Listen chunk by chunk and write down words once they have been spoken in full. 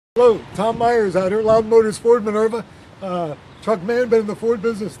Hello, Tom Myers out here, Loudon Motors, Ford, Minerva. Truck man, been in the Ford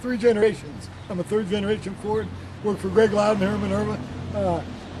business 3 generations. I'm a 3rd generation Ford. Work for Greg Loudon here in Minerva.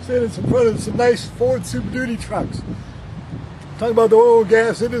 Standing in front of some nice Ford Super Duty trucks. Talking about the oil and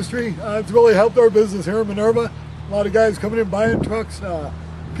gas industry, it's really helped our business here in Minerva. A lot of guys coming in buying trucks.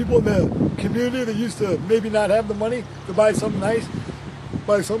 People in the community that used to maybe not have the money to buy something nice,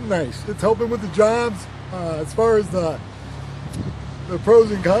 buy something nice. It's helping with the jobs. As far as the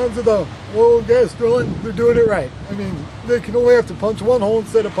pros and cons of the oil and gas drilling, they're doing it right. I mean, they can only have to punch 1 hole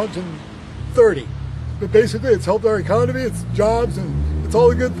instead of punching 30. But basically, it's helped our economy, it's jobs, and it's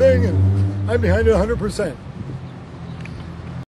all a good thing, and I'm behind it 100%.